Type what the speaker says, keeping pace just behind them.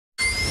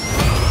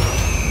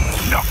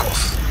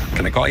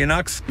I call you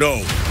Nux?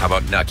 No. How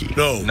about Nucky?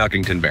 No.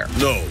 Nuckington Bear?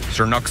 No.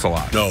 Sir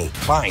Nux-a-Lot? No.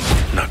 Fine.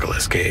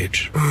 Knuckles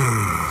Cage.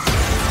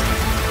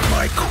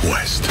 My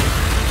quest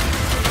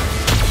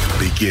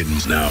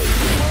begins now.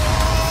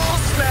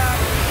 Oh, snap!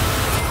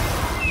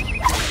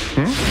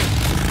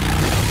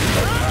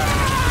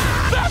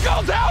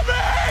 Knuckles, help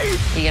me!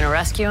 You gonna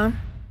rescue him?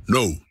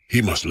 No,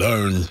 he must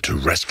learn to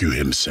rescue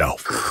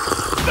himself.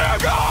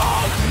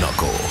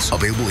 Knuckles,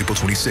 available April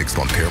 26th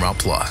on Paramount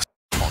Plus.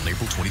 On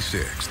April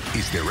 26th,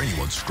 is there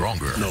anyone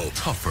stronger? No.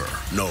 Tougher?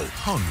 No.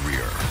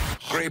 Hungrier?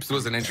 Grapes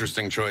was an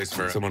interesting choice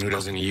for someone who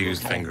doesn't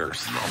use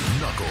fingers.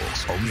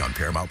 Knuckles, only on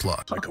Paramount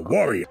Plus. Like a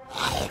warrior,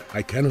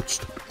 I cannot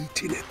stop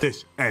eating it.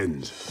 This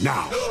ends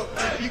now.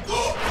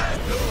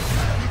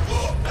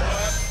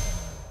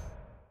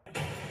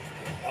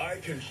 I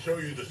can show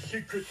you the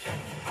secret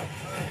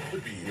to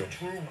being a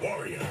true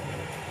warrior.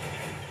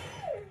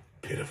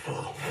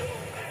 Pitiful.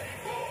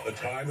 The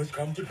time has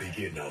come to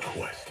begin our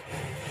quest.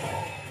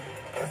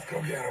 Let's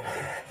go get him.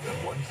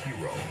 One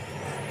hero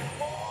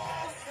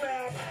Oh,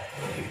 snap!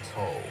 gets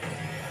home.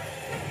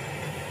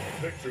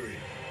 Victory.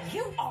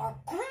 You are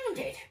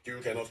grounded. You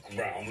cannot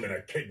ground an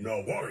echidna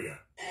warrior.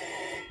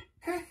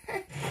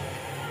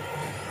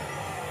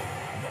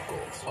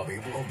 Knuckles,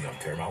 available only on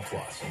Paramount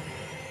Plus.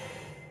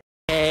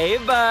 Hey,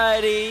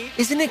 buddy.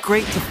 Isn't it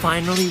great to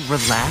finally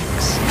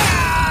relax?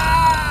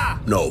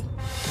 No.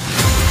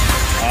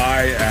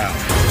 I am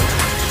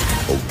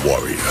a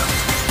warrior.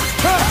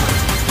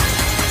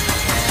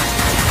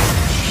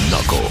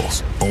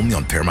 Knuckles, only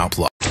on Paramount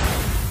Plus.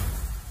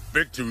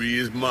 Victory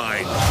is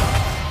mine.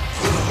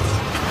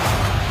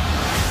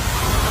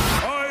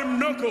 I'm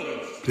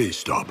Knuckles. Please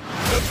stop.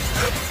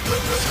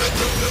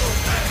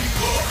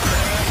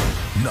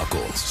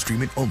 Knuckles,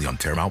 stream it only on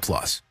Paramount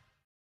Plus.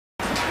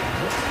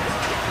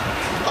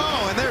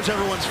 Oh, and there's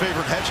everyone's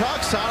favorite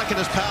hedgehog, Sonic and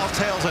his pals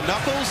Tails and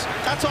Knuckles.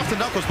 That's off to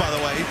Knuckles, by the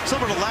way.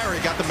 Similar to Larry,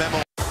 got the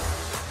memo.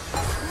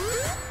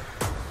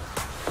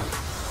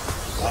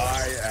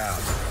 I am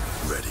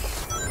ready.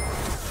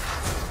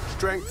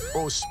 Strength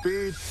or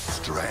speed?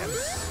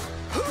 Strength.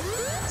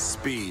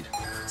 Speed.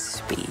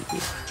 Speed.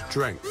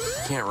 Strength.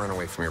 Can't run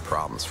away from your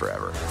problems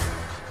forever.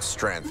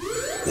 Strength.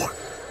 What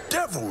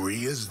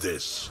devilry is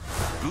this?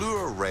 Blue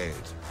or red?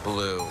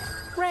 Blue.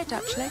 Red,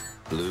 actually.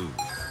 Blue.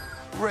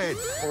 Red.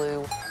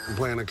 Blue. I'm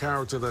playing a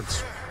character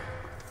that's...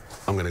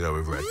 I'm gonna go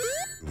with red.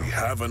 We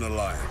have an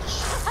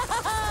alliance.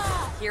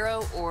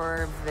 Hero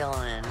or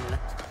villain?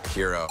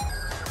 Hero.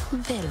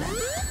 Villain.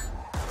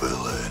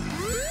 Villain.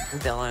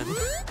 Villain.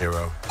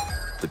 Hero.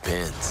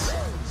 Depends.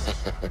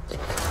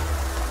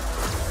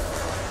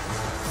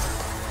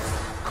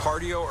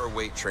 Cardio or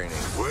weight training?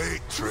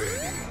 Weight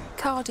training.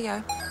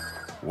 Cardio.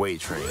 Weight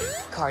training.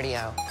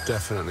 Cardio.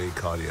 Definitely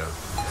cardio.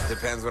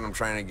 Depends what I'm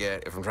trying to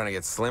get. If I'm trying to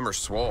get slim or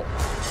swole.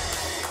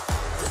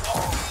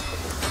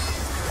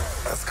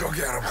 Let's go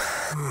get him.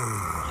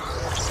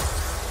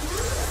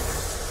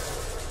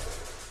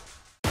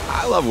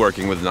 I love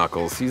working with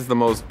Knuckles. He's the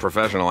most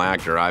professional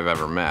actor I've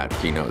ever met.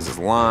 He knows his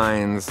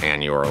lines,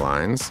 and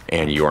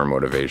your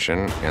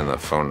motivation, and the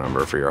phone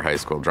number for your high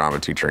school drama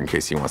teacher in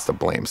case he wants to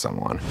blame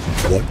someone.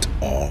 What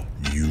are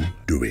you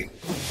doing?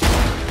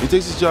 He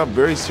takes his job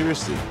very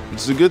seriously,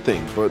 which is a good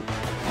thing, but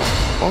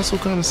also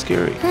kind of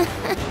scary.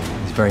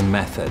 He's very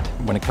method.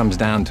 When it comes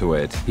down to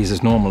it, he's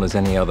as normal as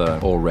any other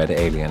all-red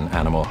alien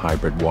animal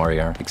hybrid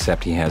warrior,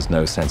 except he has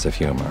no sense of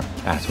humor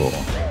at all.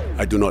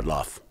 I do not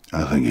laugh.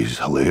 I think he's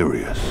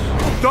hilarious.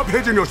 Stop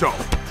hitting yourself!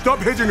 Stop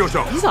hitting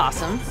yourself! He's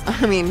awesome.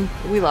 I mean,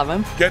 we love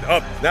him. Get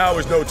up. Now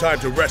is no time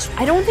to rest.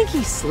 I don't think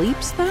he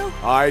sleeps, though.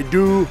 I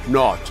do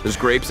not. There's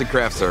grapes at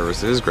craft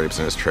services, grapes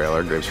in his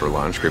trailer, grapes for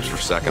lunch, grapes for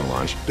second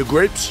lunch. The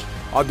grapes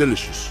are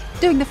delicious.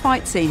 Doing the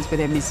fight scenes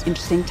with him is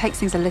interesting, takes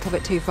things a little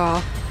bit too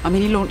far. I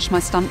mean, he launched my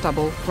stunt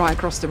double right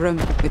across the room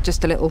with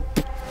just a little...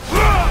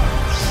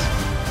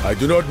 I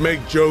do not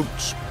make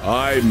jokes.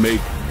 I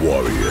make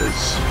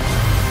warriors.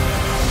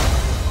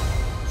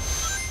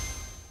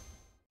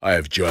 I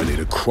have journeyed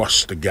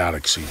across the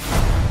galaxy.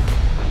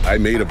 I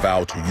made a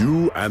vow to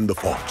you and the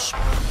Fox.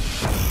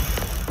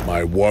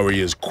 My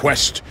warrior's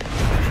quest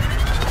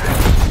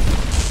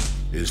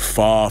is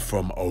far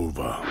from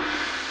over.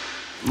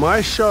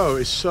 My show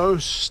is so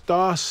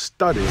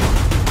star-studded.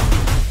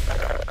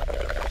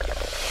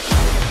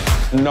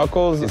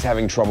 Knuckles is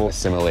having trouble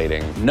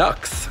assimilating.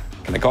 Nux.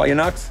 Can I call you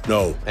Nux?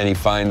 No. And he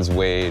finds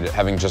Wade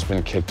having just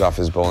been kicked off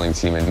his bowling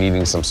team and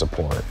needing some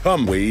support.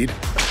 Come, Wade.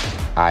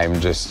 I'm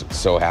just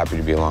so happy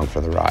to be along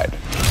for the ride.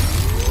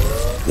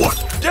 What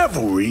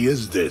devilry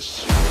is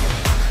this?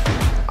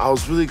 I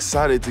was really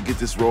excited to get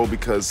this role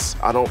because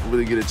I don't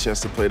really get a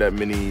chance to play that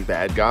many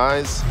bad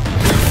guys.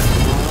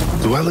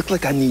 Do I look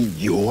like I need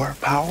your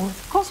power?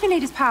 Of course we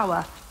need his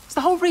power. It's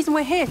the whole reason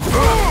we're here.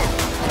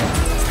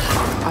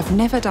 I've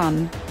never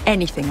done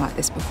anything like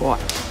this before.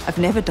 I've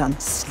never done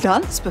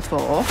stunts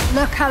before.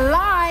 Look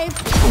alive!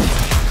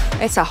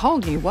 It's a whole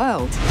new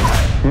world.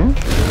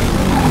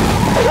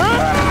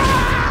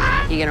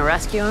 You gonna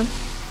rescue him?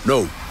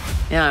 No.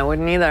 Yeah, I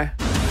wouldn't either.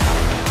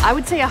 I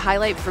would say a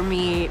highlight for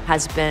me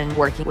has been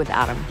working with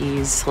Adam.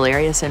 He's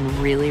hilarious and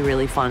really,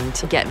 really fun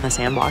to get in the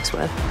sandbox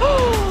with.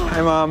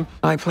 Hi, Mom.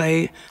 I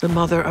play the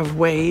mother of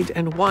Wade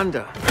and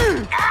Wanda.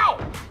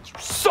 Ow! You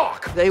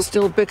suck! They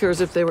still bicker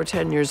as if they were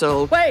 10 years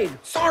old. Wade!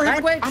 Sorry, Hey,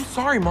 but Wade. I'm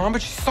sorry, Mom,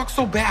 but she sucks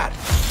so bad.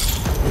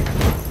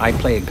 I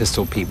play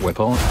Pistol Pete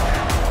Whipple.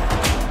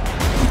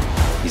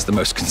 He's the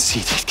most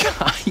conceited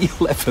guy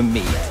you'll ever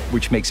meet,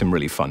 which makes him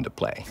really fun to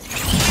play.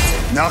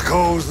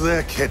 Knuckles the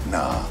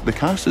Echidna. The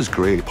cast is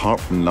great, apart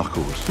from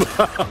Knuckles.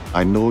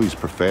 I know he's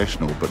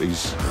professional, but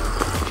he's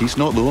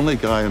not the only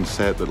guy on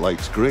set that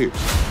likes grapes.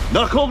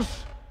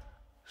 Knuckles,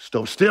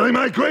 stop stealing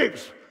my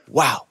grapes!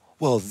 Wow.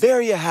 Well,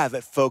 there you have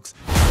it, folks.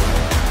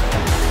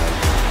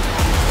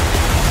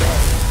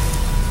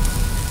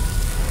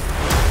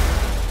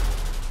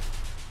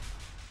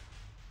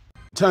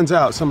 Turns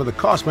out some of the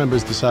cast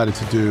members decided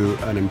to do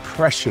an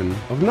impression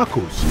of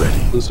Knuckles.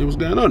 Ready? Let's see what's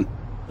going on.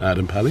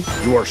 Adam Pally.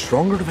 You are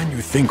stronger than you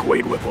think,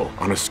 Wade Whipple.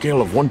 On a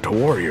scale of 1 to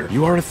warrior,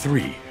 you are a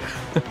 3.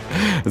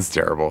 It's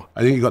terrible.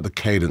 I think you got the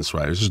cadence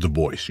right. This is the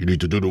voice. You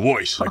need to do the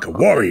voice like a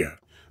warrior.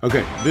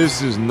 Okay.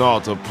 This is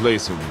not a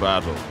place of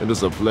battle. It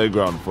is a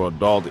playground for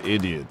adult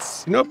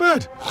idiots. Not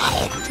bad.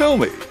 Tell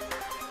me,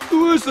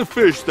 who is the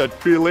fish that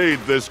filleted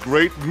this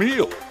great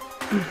meal?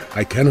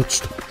 I cannot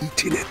stop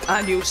eating it.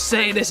 And you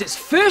say this is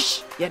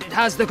fish, yet it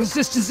has the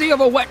consistency of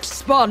a wet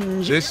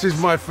sponge. This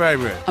is my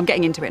favorite. I'm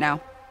getting into it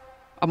now.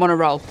 I'm on a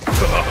roll.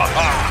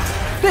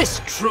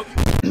 This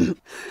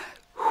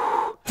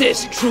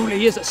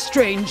truly is a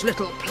strange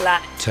little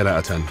planet. 10 out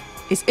of 10.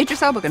 Is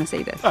Idris Elba going to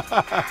see this?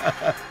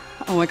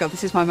 Oh my God,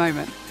 this is my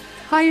moment.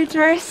 Hi,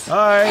 Idris.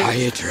 Hi. Hi,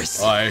 Idris.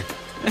 Hi.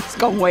 It's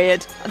gone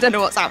weird. I don't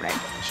know what's happening.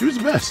 She was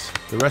the best.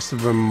 The rest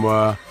of them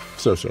were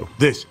so-so.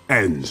 This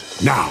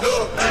ends now.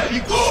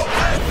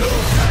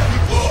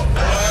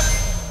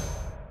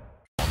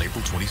 On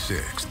April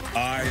 26th,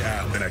 I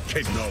am an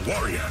Echidna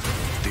warrior.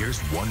 there's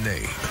one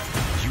name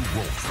you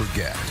won't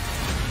forget.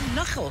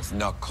 Knuckles.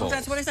 Knuckles.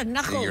 That's what I said.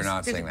 Knuckles. You're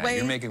not saying that.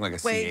 You're making like a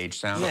CH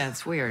sound. Yeah,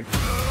 it's weird.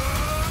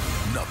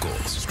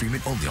 Knuckles. Stream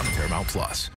it only on Paramount Plus.